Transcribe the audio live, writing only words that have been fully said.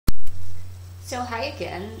So hi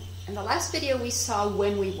again. In the last video we saw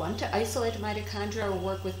when we want to isolate mitochondria or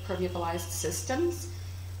work with permeabilized systems.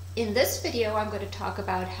 In this video I'm going to talk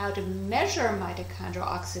about how to measure mitochondrial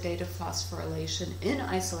oxidative phosphorylation in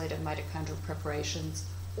isolated mitochondrial preparations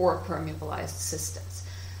or permeabilized systems.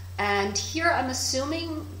 And here I'm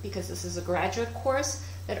assuming, because this is a graduate course,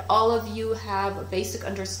 that all of you have a basic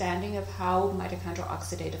understanding of how mitochondrial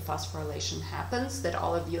oxidative phosphorylation happens, that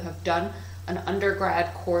all of you have done an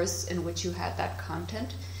undergrad course in which you had that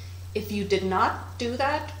content. If you did not do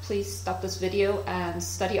that, please stop this video and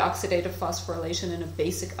study oxidative phosphorylation in a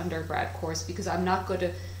basic undergrad course, because I'm not going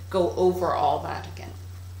to go over all that again.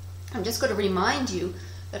 I'm just going to remind you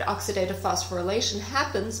that oxidative phosphorylation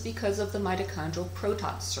happens because of the mitochondrial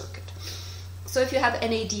proton circuit. So if you have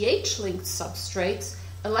NADH-linked substrates,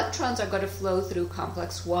 electrons are going to flow through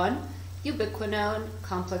complex 1, ubiquinone,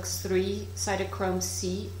 complex 3, cytochrome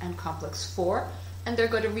C, and complex 4, and they're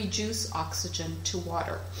going to reduce oxygen to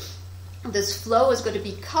water. This flow is going to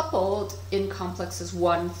be coupled in complexes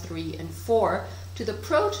 1, 3, and 4 to the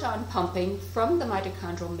proton pumping from the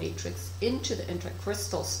mitochondrial matrix into the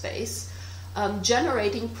intercrystal space,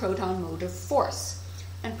 generating proton motive force.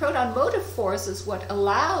 And proton motive force is what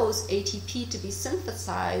allows ATP to be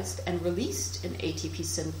synthesized and released in ATP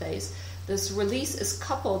synthase. This release is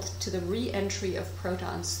coupled to the re-entry of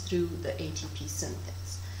protons through the ATP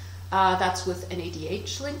synthase. That's with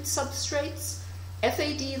NADH-linked substrates.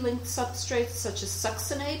 FAD-linked substrates such as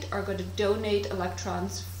succinate are going to donate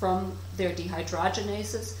electrons from their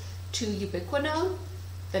dehydrogenases to ubiquinone,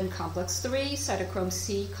 then complex 3, cytochrome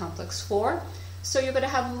C, complex 4. So you're going to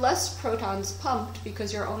have less protons pumped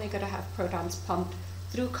because you're only going to have protons pumped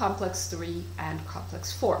through complex 3 and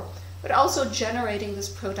complex 4, but also generating this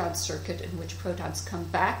proton circuit in which protons come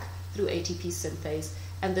back through ATP synthase,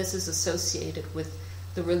 and this is associated with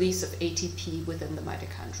the release of ATP within the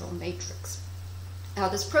mitochondrial matrix. Now,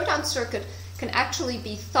 this proton circuit can actually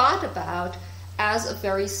be thought about as a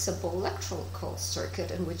very simple electrical circuit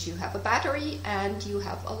in which you have a battery and you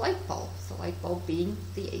have a light bulb, the light bulb being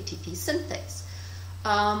the ATP synthase.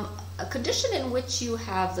 A condition in which you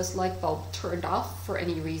have this light bulb turned off for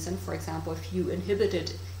any reason, for example, if you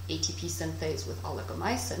inhibited ATP synthase with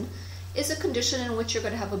oligomycin, is a condition in which you're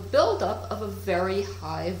going to have a buildup of a very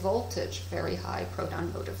high voltage, very high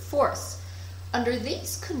proton motive force. Under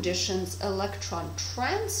these conditions, electron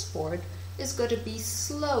transport is going to be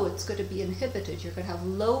slow, it's going to be inhibited. You're going to have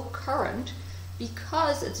low current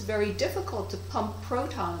because it's very difficult to pump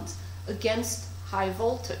protons against high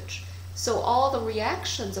voltage. So all the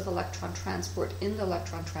reactions of electron transport in the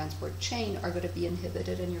electron transport chain are going to be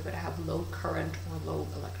inhibited, and you're going to have low current or low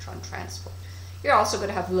electron transport. You're also going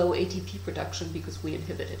to have low ATP production because we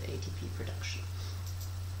inhibited ATP production.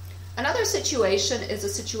 Another situation is a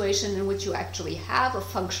situation in which you actually have a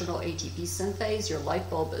functional ATP synthase, your light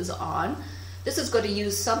bulb is on. This is going to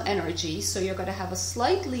use some energy, so you're going to have a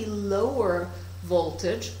slightly lower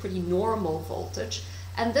voltage, pretty normal voltage,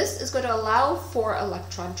 and this is going to allow for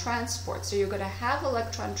electron transport. So you're going to have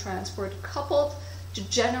electron transport coupled to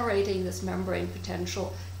generating this membrane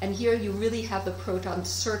potential, and here you really have the proton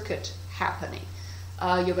circuit happening.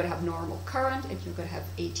 You're going to have normal current and you're going to have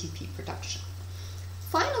ATP production.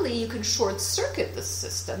 Finally, you can short circuit the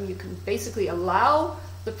system. You can basically allow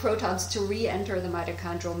the protons to re-enter the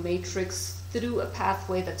mitochondrial matrix through a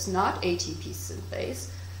pathway that's not ATP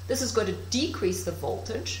synthase. This is going to decrease the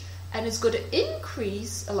voltage and it's going to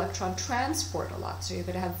increase electron transport a lot. So you're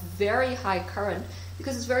going to have very high current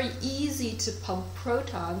because it's very easy to pump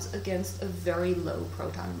protons against a very low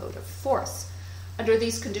proton motive force. Under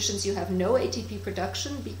these conditions, you have no ATP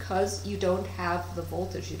production because you don't have the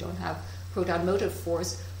voltage, you don't have proton motive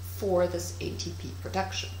force for this ATP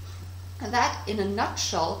production. And that, in a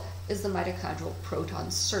nutshell, is the mitochondrial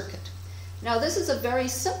proton circuit. Now, this is a very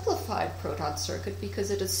simplified proton circuit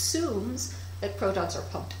because it assumes that protons are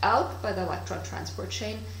pumped out by the electron transport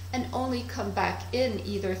chain and only come back in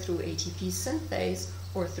either through ATP synthase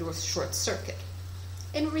or through a short circuit.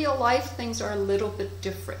 In real life, things are a little bit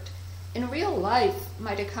different. In real life,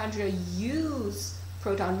 mitochondria use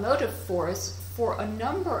proton motive force for a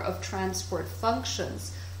number of transport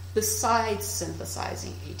functions besides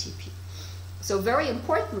synthesizing ATP. So very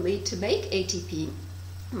importantly, to make ATP,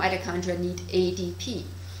 mitochondria need ADP.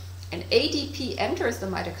 And ADP enters the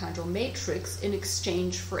mitochondrial matrix in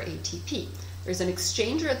exchange for ATP. There's an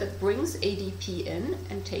exchanger that brings ADP in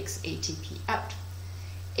and takes ATP out.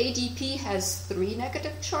 ADP has 3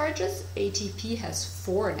 negative charges, ATP has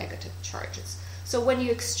 4 negative charges. So when you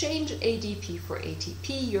exchange ADP for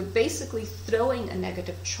ATP, you're basically throwing a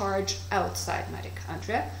negative charge outside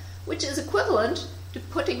mitochondria, which is equivalent to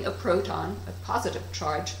putting a proton, a positive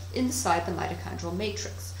charge, inside the mitochondrial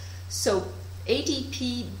matrix. So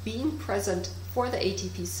ADP being present for the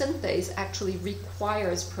ATP synthase actually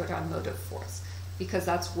requires proton motive force, because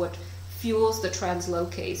that's what fuels the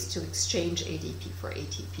translocase to exchange ADP for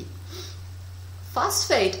ATP.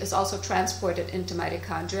 Phosphate is also transported into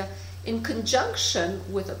mitochondria in conjunction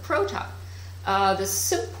with a proton. The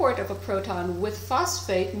symport of a proton with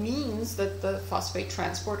phosphate means that the phosphate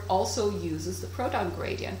transport also uses the proton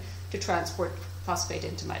gradient to transport phosphate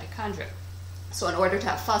into mitochondria. So in order to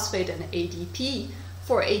have phosphate and ADP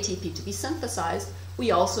for ATP to be synthesized,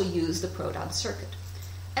 we also use the proton circuit.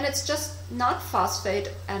 And it's just not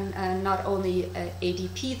phosphate and not only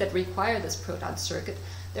ADP that require this proton circuit.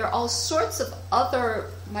 There are all sorts of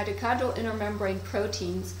other mitochondrial intermembrane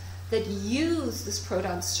proteins that use this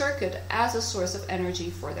proton circuit as a source of energy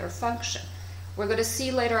for their function. We're going to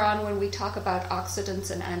see later on when we talk about oxidants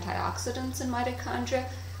and antioxidants in mitochondria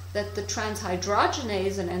that the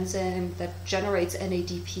transhydrogenase, an enzyme that generates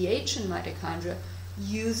NADPH in mitochondria,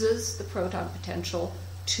 uses the proton potential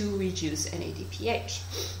to reduce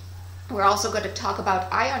NADPH. We're also going to talk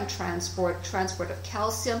about ion transport of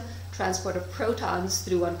calcium, transport of protons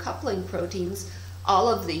through uncoupling proteins. All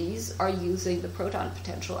of these are using the proton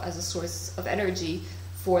potential as a source of energy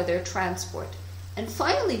for their transport. And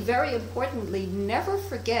finally, very importantly, never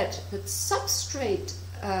forget that substrate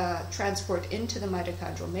transport into the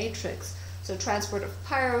mitochondrial matrix, so transport of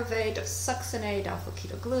pyruvate, of succinate,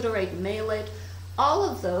 alpha-ketoglutarate, malate, all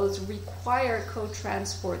of those require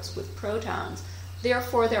co-transports with protons.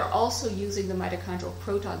 Therefore, they're also using the mitochondrial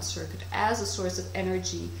proton circuit as a source of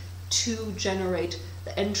energy to generate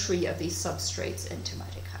the entry of these substrates into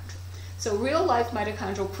mitochondria. So real-life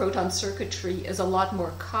mitochondrial proton circuitry is a lot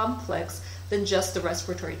more complex than just the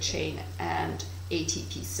respiratory chain and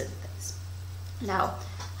ATP synthase. Now,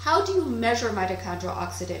 how do you measure mitochondrial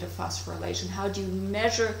oxidative phosphorylation? How do you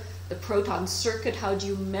measure the proton circuit? How do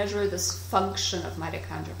you measure this function of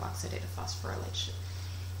mitochondrial oxidative phosphorylation?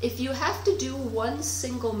 If you have to do one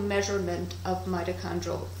single measurement of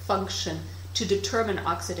mitochondrial function to determine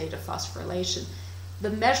oxidative phosphorylation, the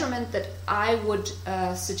measurement that I would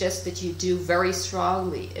suggest that you do very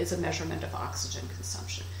strongly is a measurement of oxygen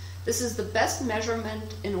consumption. This is the best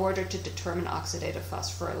measurement in order to determine oxidative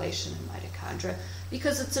phosphorylation in mitochondria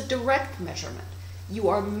because it's a direct measurement. You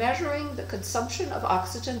are measuring the consumption of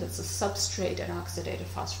oxygen, that's a substrate in oxidative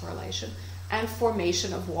phosphorylation, and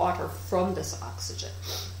formation of water from this oxygen.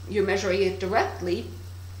 You're measuring it directly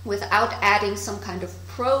without adding some kind of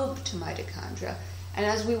probe to mitochondria. And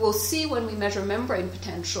as we will see when we measure membrane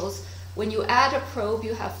potentials, when you add a probe,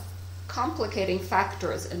 you have complicating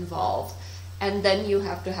factors involved. And then you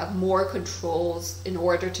have to have more controls in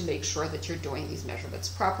order to make sure that you're doing these measurements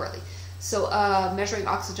properly. So measuring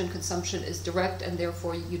oxygen consumption is direct, and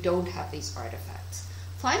therefore you don't have these artifacts.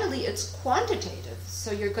 Finally, it's quantitative.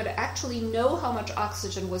 So you're going to actually know how much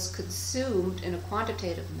oxygen was consumed in a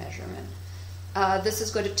quantitative measurement. This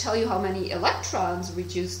is going to tell you how many electrons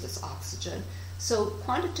reduce this oxygen. So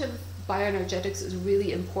quantitative bioenergetics is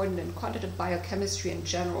really important, and quantitative biochemistry in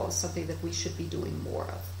general is something that we should be doing more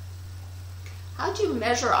of. How do you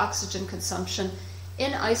measure oxygen consumption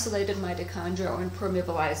in isolated mitochondria or in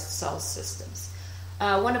permeabilized cell systems?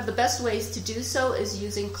 One of the best ways to do so is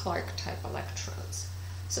using Clark-type electrodes.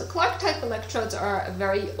 So Clark-type electrodes are a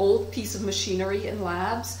very old piece of machinery in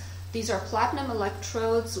labs. These are platinum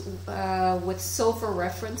electrodes with silver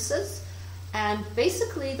references. And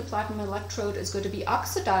basically, the platinum electrode is going to be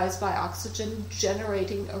oxidized by oxygen,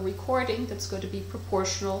 generating a recording that's going to be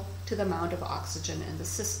proportional to the amount of oxygen in the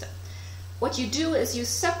system. What you do is you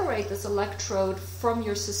separate this electrode from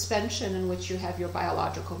your suspension in which you have your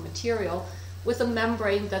biological material with a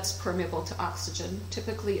membrane that's permeable to oxygen,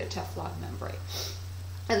 typically a Teflon membrane.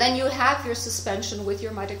 And then you have your suspension with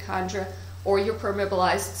your mitochondria or your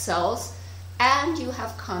permeabilized cells, and you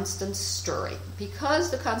have constant stirring. Because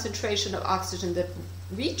the concentration of oxygen that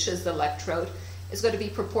reaches the electrode is going to be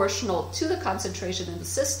proportional to the concentration in the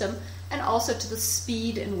system and also to the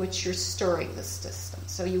speed in which you're stirring the system.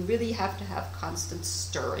 So you really have to have constant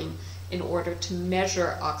stirring in order to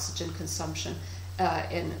measure oxygen consumption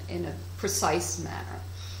in a precise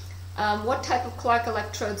manner. What type of Clark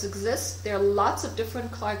electrodes exist? There are lots of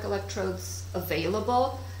different Clark electrodes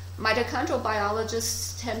available. Mitochondrial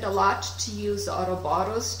biologists tend a lot to use the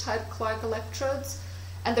Ouroboros type Clark electrodes.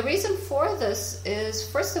 And the reason for this is,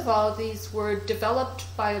 first of all, these were developed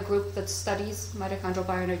by a group that studies mitochondrial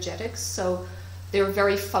bioenergetics, so they're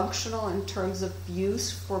very functional in terms of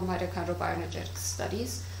use for mitochondrial bioenergetics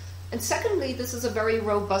studies. And secondly, this is a very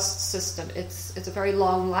robust system. It's a very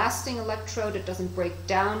long-lasting electrode. It doesn't break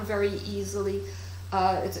down very easily.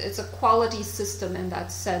 It's a quality system in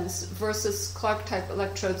that sense versus Clark-type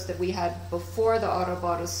electrodes that we had before the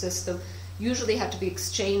Autobauer system usually had to be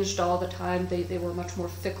exchanged all the time. They were much more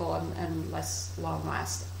fickle and less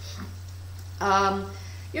long-lasting.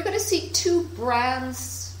 You're going to see two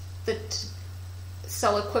brands that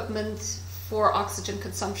sell equipment for oxygen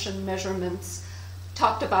consumption measurements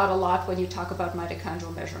talked about a lot when you talk about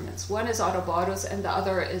mitochondrial measurements. One is Autobauer and the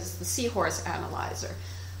other is the Seahorse analyzer.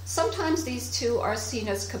 Sometimes these two are seen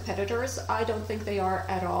as competitors. I don't think they are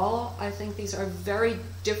at all. I think these are very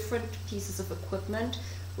different pieces of equipment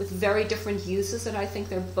with very different uses, and I think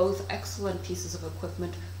they're both excellent pieces of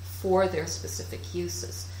equipment for their specific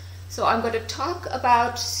uses. So I'm going to talk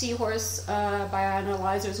about Seahorse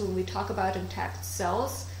bioanalyzers when we talk about intact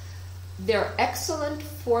cells. They're excellent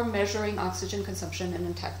for measuring oxygen consumption in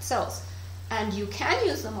intact cells. And you can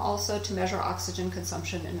use them also to measure oxygen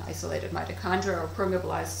consumption in isolated mitochondria or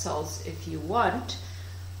permeabilized cells if you want.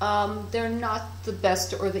 They're not the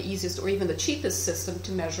best or the easiest or even the cheapest system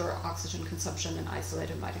to measure oxygen consumption in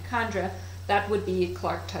isolated mitochondria. That would be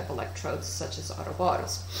Clark-type electrodes such as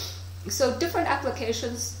Autobauer's. So different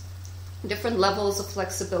applications, different levels of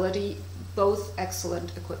flexibility, both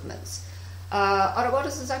excellent equipments.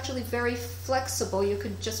 Autobauer's is actually very flexible. You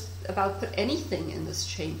could just about put anything in this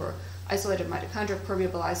chamber. Isolated mitochondria,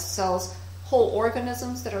 permeabilized cells, whole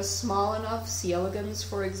organisms that are small enough, C. elegans,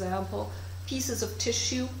 for example, pieces of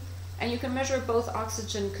tissue, and you can measure both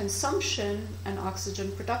oxygen consumption and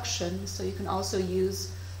oxygen production. So you can also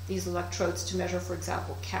use these electrodes to measure, for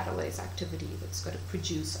example, catalase activity that's going to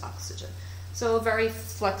produce oxygen. So a very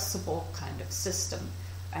flexible kind of system,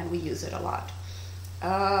 and we use it a lot.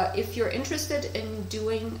 If you're interested in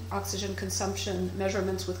doing oxygen consumption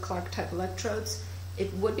measurements with Clark-type electrodes,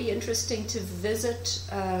 it would be interesting to visit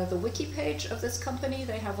the wiki page of this company.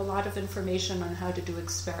 They have a lot of information on how to do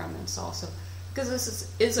experiments also, because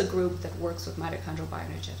this is a group that works with mitochondrial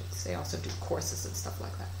bioenergetics. They also do courses and stuff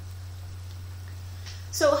like that.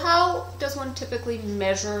 So how does one typically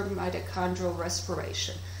measure mitochondrial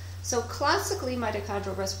respiration? So classically,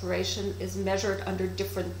 mitochondrial respiration is measured under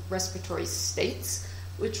different respiratory states,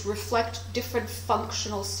 which reflect different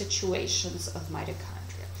functional situations of mitochondria.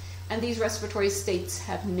 And these respiratory states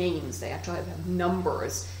have names. They actually have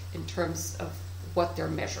numbers in terms of what they're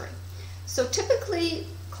measuring. So typically,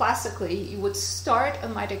 classically, you would start a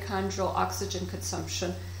mitochondrial oxygen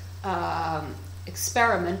consumption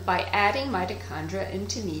experiment by adding mitochondria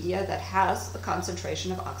into media that has a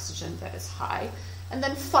concentration of oxygen that is high, and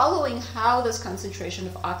then following how this concentration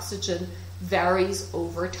of oxygen varies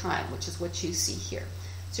over time, which is what you see here.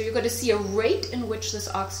 So you're going to see a rate in which this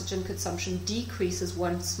oxygen consumption decreases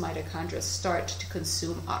once mitochondria start to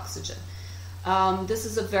consume oxygen. This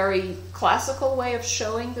is a very classical way of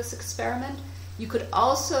showing this experiment. You could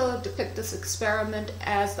also depict this experiment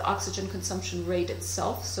as the oxygen consumption rate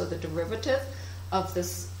itself, so the derivative of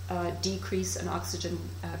this decrease in oxygen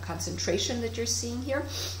concentration that you're seeing here.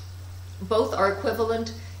 Both are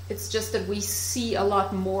equivalent. It's just that we see a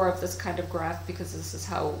lot more of this kind of graph because this is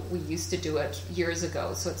how we used to do it years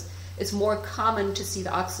ago. So it's more common to see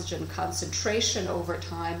the oxygen concentration over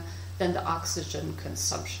time than the oxygen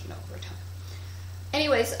consumption over time.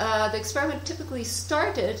 Anyways, the experiment typically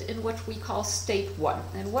started in what we call state 1.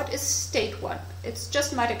 And what is state 1? It's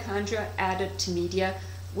just mitochondria added to media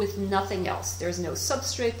with nothing else. There's no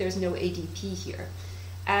substrate, there's no ADP here.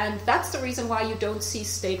 And that's the reason why you don't see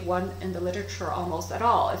state 1 in the literature almost at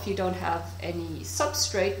all. If you don't have any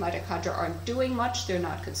substrate, mitochondria aren't doing much, they're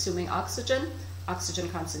not consuming oxygen. Oxygen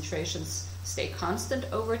concentrations stay constant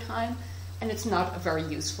over time, and it's not a very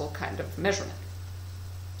useful kind of measurement.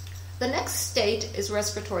 The next state is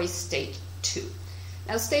respiratory state 2.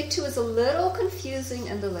 Now, state 2 is a little confusing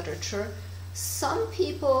in the literature. Some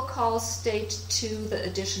people call state 2 the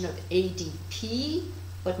addition of ADP,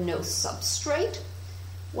 but no substrate,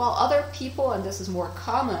 while other people, and this is more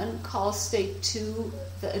common, call state 2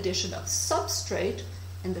 the addition of substrate,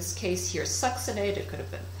 in this case here succinate, it could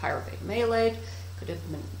have been pyruvate malate, could have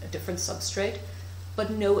been a different substrate,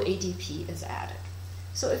 but no ADP is added.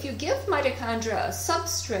 So if you give mitochondria a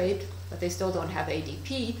substrate, but they still don't have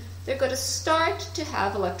ADP, they're going to start to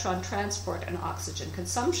have electron transport and oxygen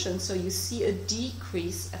consumption, so you see a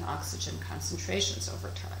decrease in oxygen concentrations over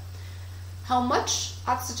time. How much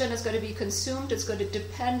oxygen is going to be consumed is going to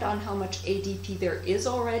depend on how much ADP there is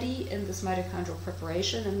already in this mitochondrial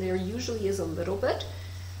preparation, and there usually is a little bit.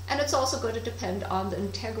 And it's also going to depend on the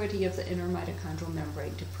integrity of the inner mitochondrial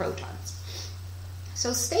membrane to protons.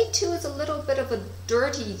 So state 2 is a little bit of a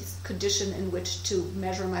dirty condition in which to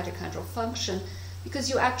measure mitochondrial function because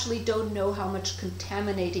you actually don't know how much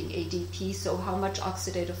contaminating ADP, so how much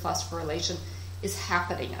oxidative phosphorylation is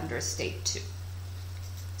happening under state 2.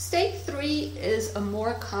 State 3 is a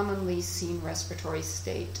more commonly seen respiratory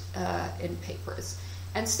state in papers.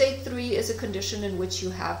 And state 3 is a condition in which you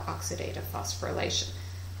have oxidative phosphorylation.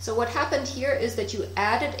 So what happened here is that you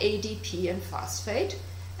added ADP and phosphate,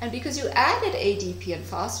 and because you added ADP and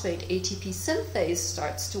phosphate, ATP synthase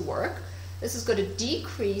starts to work. This is going to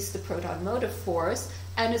decrease the proton motive force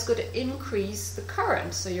and is going to increase the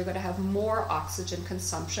current. So you're going to have more oxygen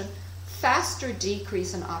consumption, faster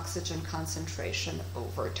decrease in oxygen concentration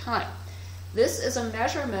over time. This is a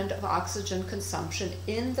measurement of oxygen consumption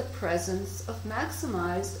in the presence of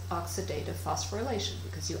maximized oxidative phosphorylation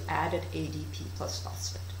because you added ADP plus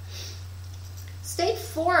phosphate. State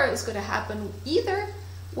 4 is going to happen either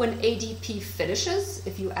when ADP finishes,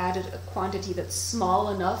 if you added a quantity that's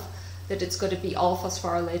small enough that it's going to be all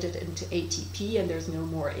phosphorylated into ATP and there's no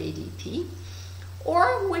more ADP,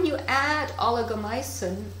 or when you add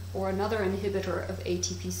oligomycin or another inhibitor of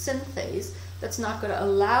ATP synthase that's not going to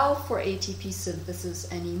allow for ATP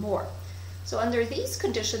synthesis anymore. So under these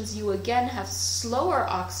conditions, you again have slower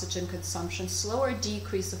oxygen consumption, slower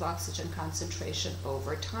decrease of oxygen concentration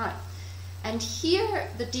over time. And here,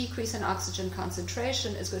 the decrease in oxygen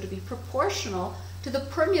concentration is going to be proportional to the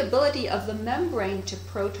permeability of the membrane to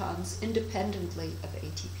protons independently of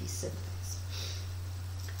ATP synthase.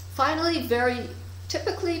 Finally, very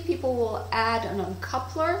typically, people will add an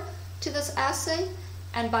uncoupler to this assay.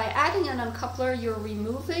 And by adding an uncoupler, you're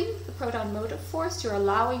removing the proton motive force. You're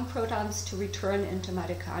allowing protons to return into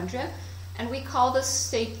mitochondria. And we call this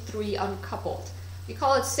state 3 uncoupled. We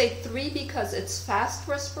call it state 3 because it's fast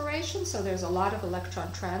respiration, so there's a lot of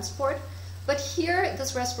electron transport. But here,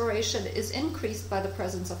 this respiration is increased by the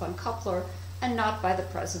presence of uncoupler and not by the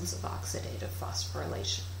presence of oxidative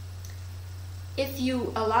phosphorylation. If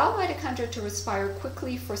you allow mitochondria to respire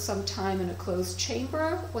quickly for some time in a closed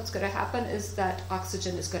chamber, what's going to happen is that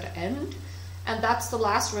oxygen is going to end, and that's the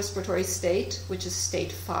last respiratory state, which is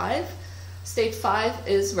state 5. State 5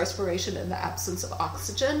 is respiration in the absence of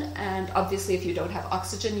oxygen, and obviously if you don't have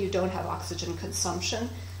oxygen, you don't have oxygen consumption,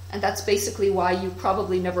 and that's basically why you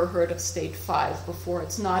probably never heard of state 5 before.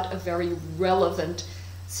 It's not a very relevant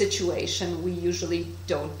situation. We usually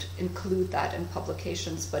don't include that in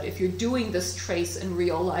publications, but if you're doing this trace in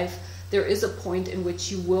real life, there is a point in which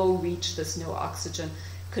you will reach this no oxygen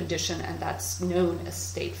condition, and that's known as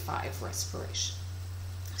state 5 respiration.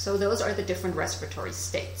 So those are the different respiratory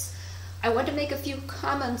states. I want to make a few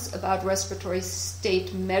comments about respiratory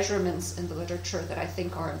state measurements in the literature that I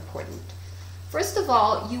think are important. First of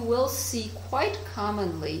all, you will see quite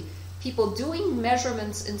commonly people doing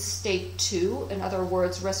measurements in state 2, in other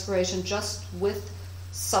words, respiration just with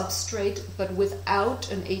substrate but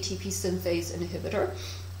without an ATP synthase inhibitor,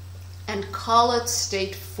 and call it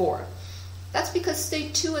state 4. That's because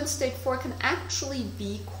state 2 and state 4 can actually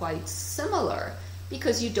be quite similar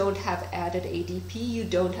because you don't have added ADP, you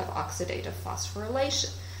don't have oxidative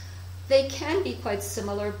phosphorylation. They can be quite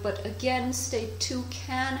similar, but again, state 2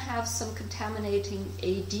 can have some contaminating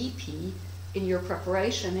ADP in your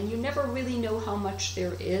preparation, and you never really know how much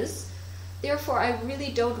there is. Therefore, I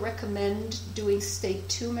really don't recommend doing state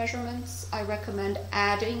 2 measurements. I recommend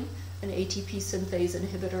adding an ATP synthase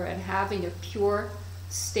inhibitor and having a pure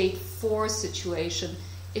state 4 situation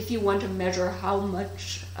if you want to measure how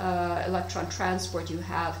much electron transport you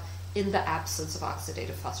have in the absence of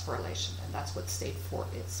oxidative phosphorylation, and that's what state 4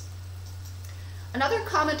 is. Another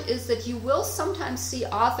comment is that you will sometimes see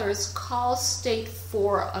authors call state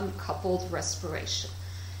 4 uncoupled respiration.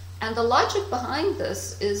 And the logic behind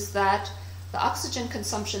this is that the oxygen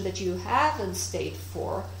consumption that you have in state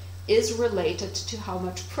 4 is related to how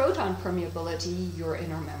much proton permeability your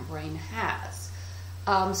inner membrane has.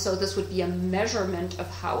 So this would be a measurement of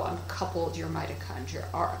how uncoupled your mitochondria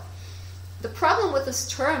are. The problem with this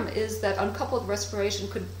term is that uncoupled respiration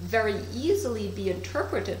could very easily be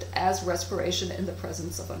interpreted as respiration in the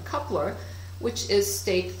presence of uncoupler, which is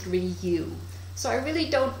state 3U. So I really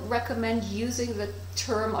don't recommend using the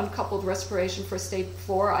term uncoupled respiration for state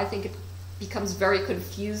 4. I think it becomes very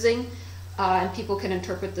confusing, and people can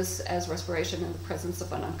interpret this as respiration in the presence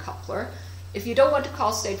of an uncoupler. If you don't want to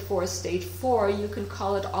call state 4, you can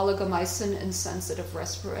call it oligomycin-insensitive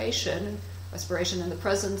respiration in the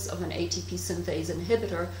presence of an ATP synthase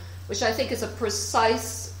inhibitor, which I think is a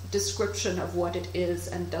precise description of what it is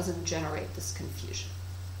and doesn't generate this confusion.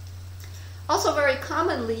 Also, very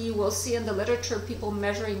commonly, you will see in the literature people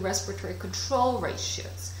measuring respiratory control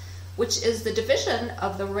ratios, which is the division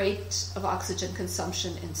of the rate of oxygen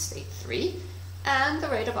consumption in state 3 and the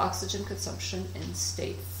rate of oxygen consumption in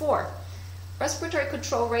state 4. Respiratory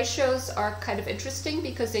control ratios are kind of interesting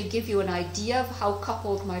because they give you an idea of how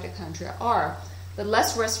coupled mitochondria are. The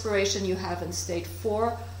less respiration you have in state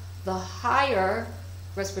 4, the higher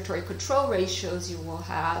respiratory control ratios you will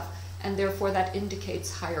have, and therefore that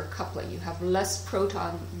indicates higher coupling. You have less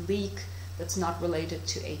proton leak that's not related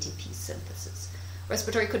to ATP synthesis.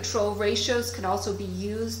 Respiratory control ratios can also be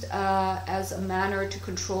used as a manner to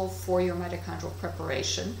control for your mitochondrial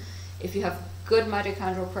preparation. If you have good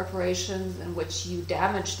mitochondrial preparations in which you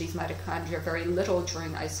damage these mitochondria very little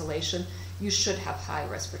during isolation, you should have high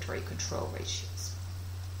respiratory control ratios.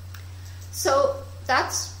 So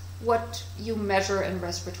that's what you measure in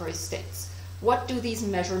respiratory states. What do these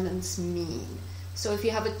measurements mean? So if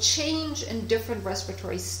you have a change in different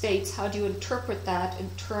respiratory states, how do you interpret that in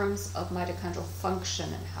terms of mitochondrial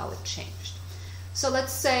function and how it changed? So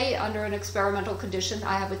let's say under an experimental condition,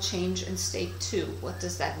 I have a change in state 2. What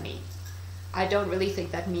does that mean? I don't really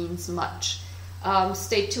think that means much.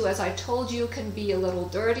 State 2, as I told you, can be a little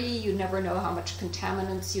dirty. You never know how much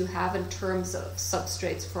contaminants you have in terms of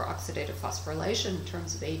substrates for oxidative phosphorylation, in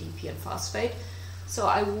terms of ADP and phosphate. So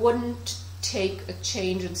I wouldn't take a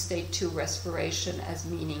change in state 2 respiration as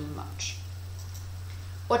meaning much.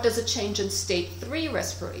 What does a change in state 3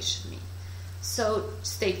 respiration mean? So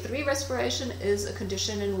state 3 respiration is a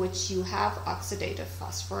condition in which you have oxidative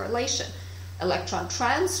phosphorylation. Electron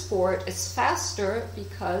transport is faster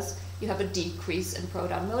because you have a decrease in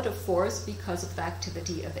proton motive force because of the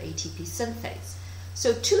activity of ATP synthase.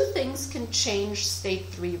 So two things can change state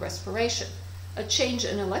 3 respiration. A change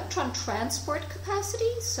in electron transport capacity,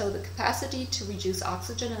 so the capacity to reduce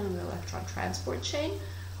oxygen in the electron transport chain,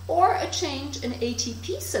 or a change in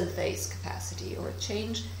ATP synthase capacity, or a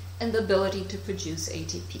change in the ability to produce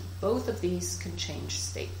ATP. Both of these can change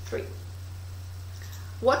state 3.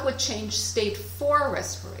 What would change state 4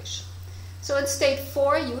 respiration? So in state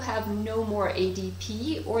 4, you have no more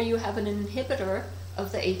ADP, or you have an inhibitor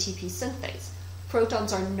of the ATP synthase.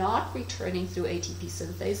 Protons are not returning through ATP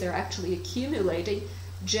synthase. They're actually accumulating,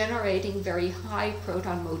 generating very high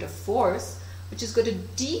proton motive force, which is going to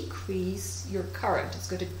decrease your current. It's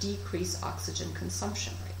going to decrease oxygen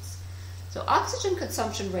consumption rates. So oxygen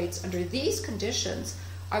consumption rates under these conditions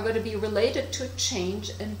are going to be related to a change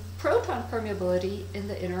in proton permeability in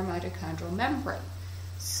the inner mitochondrial membrane.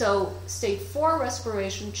 So state 4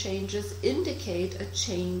 respiration changes indicate a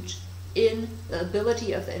change in the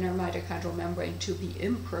ability of the inner mitochondrial membrane to be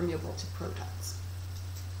impermeable to protons.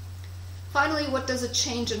 Finally, what does a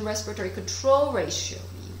change in respiratory control ratio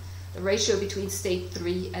mean? The ratio between state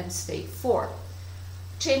 3 and state 4.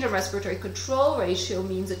 Change in respiratory control ratio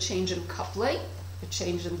means a change in coupling, a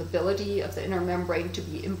change in the ability of the inner membrane to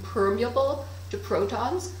be impermeable to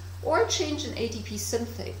protons, or a change in ATP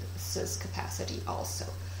synthesis capacity also.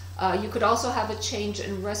 You could also have a change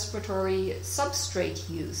in respiratory substrate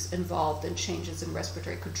use involved in changes in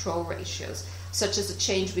respiratory control ratios, such as a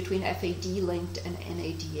change between FAD-linked and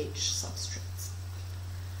NADH substrates.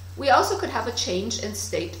 We also could have a change in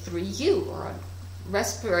state 3U, or a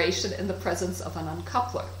respiration in the presence of an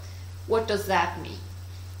uncoupler. What does that mean?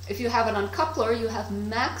 If you have an uncoupler, you have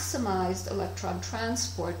maximized electron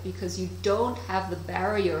transport because you don't have the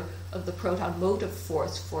barrier of the proton motive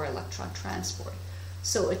force for electron transport.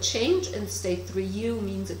 So a change in state 3U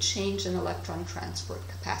means a change in electron transport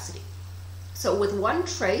capacity. So with one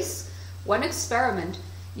trace, one experiment,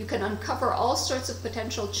 you can uncover all sorts of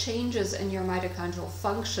potential changes in your mitochondrial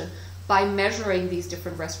function by measuring these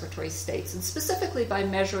different respiratory states, and specifically by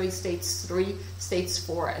measuring states 3, states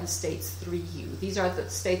 4, and states 3U. These are the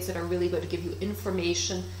states that are really going to give you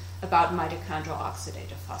information about mitochondrial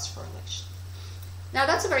oxidative phosphorylation. Now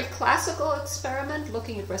that's a very classical experiment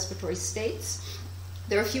looking at respiratory states.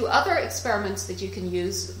 There are a few other experiments that you can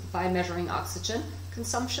use by measuring oxygen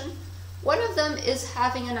consumption. One of them is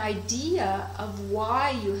having an idea of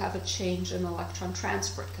why you have a change in electron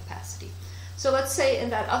transport capacity. So let's say in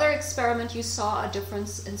that other experiment you saw a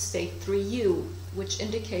difference in state 3U, which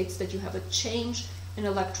indicates that you have a change in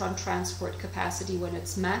electron transport capacity when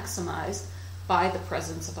it's maximized by the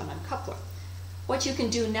presence of an uncoupler. What you can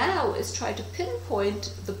do now is try to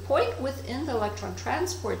pinpoint the point within the electron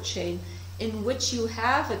transport chain in which you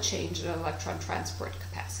have a change in electron transport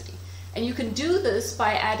capacity. And you can do this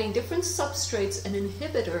by adding different substrates and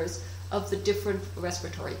inhibitors of the different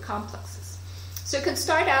respiratory complexes. So you can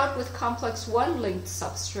start out with complex 1 linked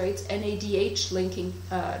substrates, NADH linking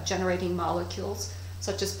generating molecules,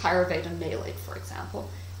 such as pyruvate and malate, for example,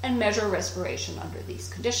 and measure respiration under these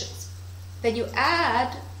conditions. Then you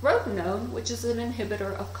add rotenone, which is an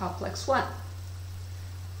inhibitor of complex 1.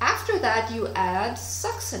 After that, you add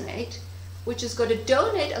succinate, which is going to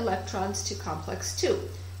donate electrons to complex 2.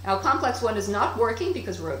 Now, complex 1 is not working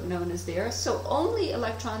because rotenone is there, so only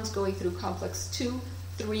electrons going through complex 2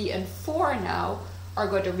 3 and 4 now are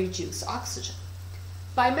going to reduce oxygen.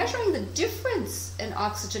 By measuring the difference in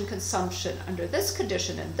oxygen consumption under this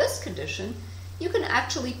condition and this condition, you can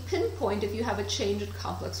actually pinpoint if you have a change in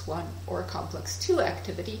complex 1 or complex 2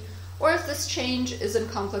 activity, or if this change is in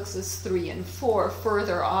complexes 3 and 4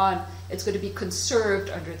 further on, it's going to be conserved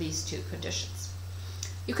under these two conditions.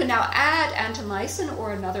 You can now add antimycin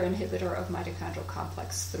or another inhibitor of mitochondrial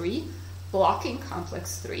complex 3, blocking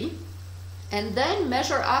complex 3, and then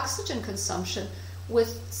measure oxygen consumption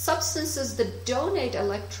with substances that donate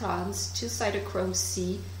electrons to cytochrome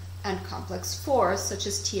C and complex 4, such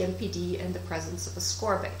as TMPD in the presence of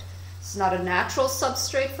ascorbate. It's not a natural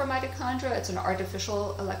substrate for mitochondria, it's an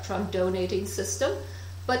artificial electron donating system,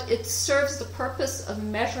 but it serves the purpose of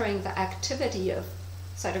measuring the activity of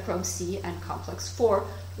cytochrome C and complex 4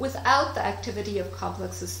 without the activity of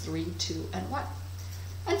complexes 3, 2, and 1.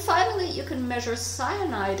 And finally, you can measure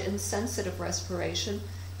cyanide in sensitive respiration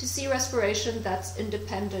to see respiration that's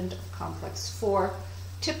independent of complex 4,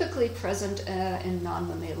 typically present in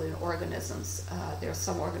non-mammalian organisms. There are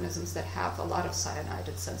some organisms that have a lot of cyanide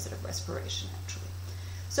in sensitive respiration, actually.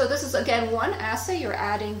 So this is, again, one assay. You're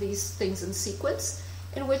adding these things in sequence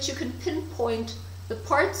in which you can pinpoint the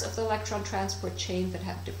parts of the electron transport chain that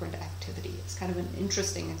have different activity. It's kind of an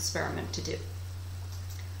interesting experiment to do.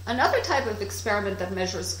 Another type of experiment that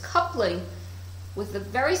measures coupling with the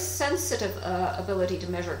very sensitive ability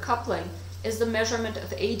to measure coupling is the measurement of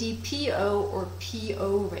ADPO or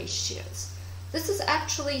PO ratios. This is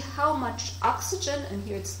actually how much oxygen, and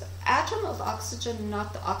here it's the atom of oxygen,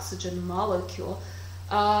 not the oxygen molecule,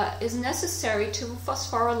 is necessary to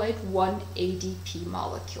phosphorylate one ADP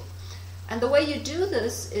molecule. And the way you do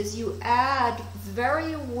this is you add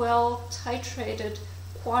very well titrated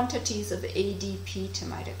quantities of ADP to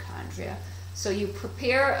mitochondria. So you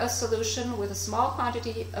prepare a solution with a small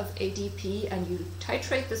quantity of ADP and you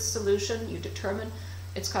titrate this solution, you determine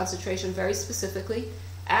its concentration very specifically,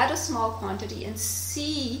 add a small quantity and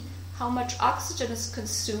see how much oxygen is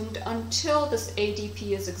consumed until this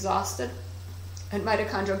ADP is exhausted and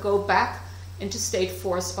mitochondria go back into state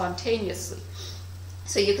 4 spontaneously.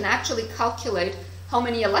 So you can actually calculate how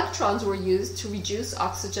many electrons were used to reduce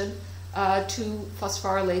oxygen to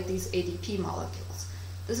phosphorylate these ADP molecules.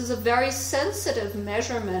 This is a very sensitive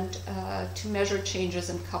measurement to measure changes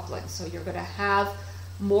in coupling. So you're going to have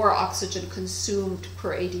more oxygen consumed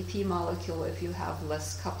per ADP molecule if you have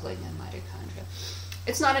less coupling in mitochondria.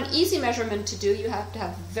 It's not an easy measurement to do. You have to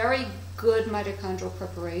have very good mitochondrial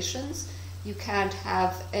preparations. You can't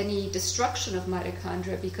have any destruction of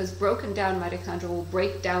mitochondria because broken down mitochondria will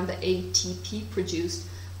break down the ATP produced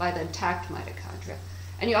by the intact mitochondria.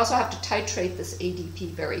 And you also have to titrate this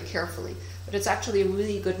ADP very carefully. But it's actually a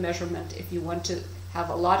really good measurement if you want to have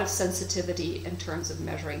a lot of sensitivity in terms of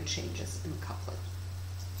measuring changes in coupling.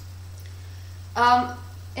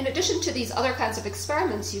 In addition to these other kinds of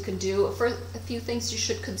experiments you can do, for a few things you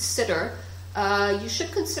should consider. You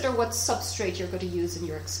should consider what substrate you're going to use in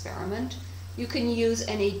your experiment. You can use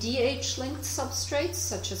NADH-linked substrates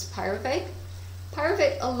such as pyruvate.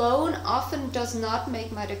 Pyruvate alone often does not make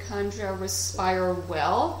mitochondria respire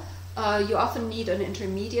well. You often need an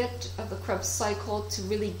intermediate of the Krebs cycle to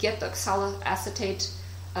really get the oxaloacetate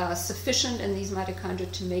sufficient in these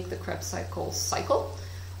mitochondria to make the Krebs cycle cycle.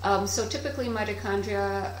 So typically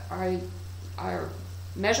mitochondria are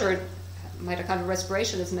measured, mitochondrial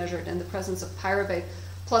respiration is measured in the presence of pyruvate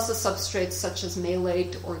plus a substrate such as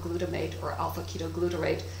malate or glutamate or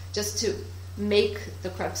alpha-ketoglutarate just to make the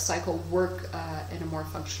Krebs cycle work in a more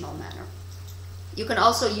functional manner. You can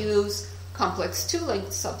also use complex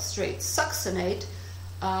 2-linked substrate succinate.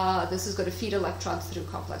 This is going to feed electrons through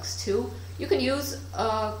complex 2. You can use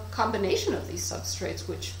a combination of these substrates,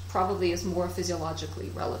 which probably is more physiologically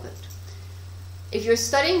relevant. If you're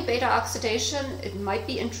studying beta oxidation, it might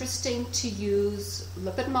be interesting to use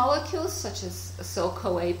lipid molecules such as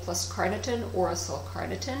acyl-CoA plus carnitine or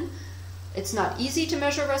acyl-carnitine. It's not easy to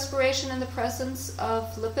measure respiration in the presence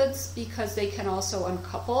of lipids because they can also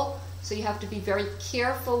uncouple. So you have to be very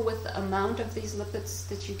careful with the amount of these lipids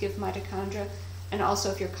that you give mitochondria, and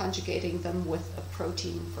also if you're conjugating them with a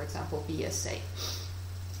protein, for example, BSA.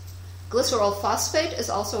 Glycerol phosphate is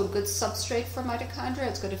also a good substrate for mitochondria.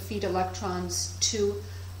 It's going to feed electrons to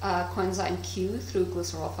coenzyme Q through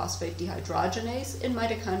glycerol phosphate dehydrogenase in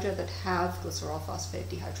mitochondria that have glycerol phosphate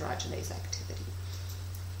dehydrogenase activity.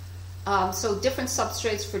 So different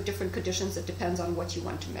substrates for different conditions. It depends on what you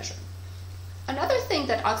want to measure. Another thing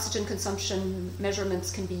that oxygen consumption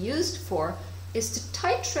measurements can be used for is to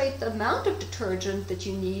titrate the amount of detergent that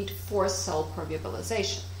you need for cell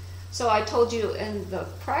permeabilization. So I told you in the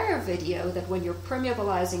prior video that when you're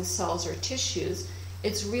permeabilizing cells or tissues,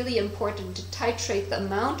 it's really important to titrate the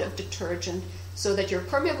amount of detergent so that you're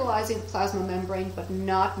permeabilizing the plasma membrane but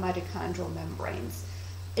not mitochondrial membranes,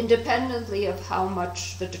 independently of how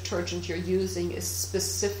much the detergent you're using is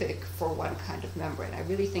specific for one kind of membrane. I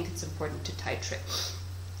really think it's important to titrate.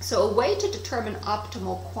 So a way to determine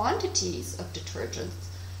optimal quantities of detergents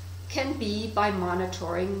can be by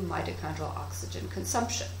monitoring mitochondrial oxygen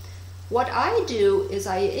consumption. What I do is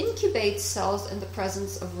I incubate cells in the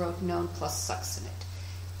presence of rotenone plus succinate.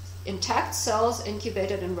 Intact cells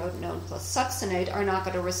incubated in rotenone plus succinate are not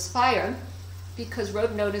going to respire because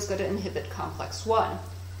rotenone is going to inhibit complex 1.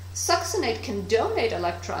 Succinate can donate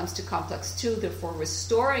electrons to complex 2, therefore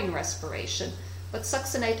restoring respiration, but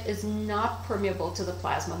succinate is not permeable to the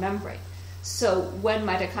plasma membrane. So when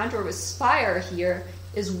mitochondria respire here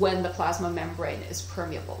is when the plasma membrane is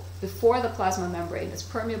permeable. Before the plasma membrane is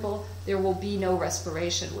permeable, there will be no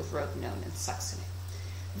respiration with rotenone and succinate.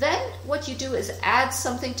 Then what you do is add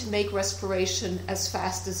something to make respiration as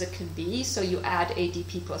fast as it can be. So you add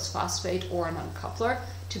ADP plus phosphate or an uncoupler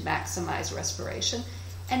to maximize respiration,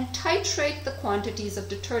 and titrate the quantities of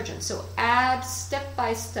detergent. So add step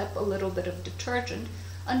by step a little bit of detergent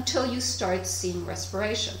until you start seeing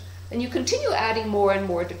respiration. Then you continue adding more and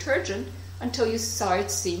more detergent until you start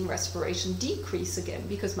seeing respiration decrease again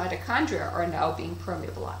because mitochondria are now being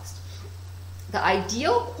permeabilized. The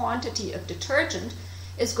ideal quantity of detergent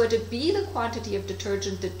is going to be the quantity of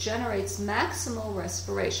detergent that generates maximal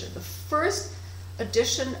respiration, the first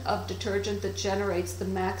addition of detergent that generates the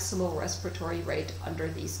maximal respiratory rate under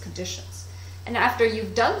these conditions. And after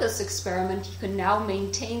you've done this experiment, you can now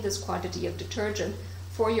maintain this quantity of detergent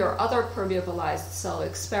for your other permeabilized cell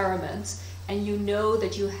experiments, and you know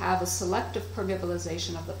that you have a selective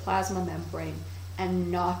permeabilization of the plasma membrane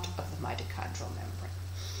and not of the mitochondrial membrane.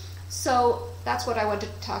 So that's what I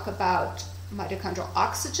wanted to talk about mitochondrial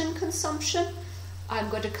oxygen consumption. I'm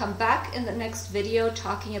going to come back in the next video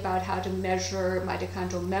talking about how to measure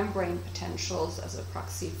mitochondrial membrane potentials as a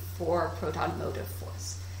proxy for proton motive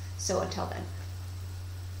force. So until then.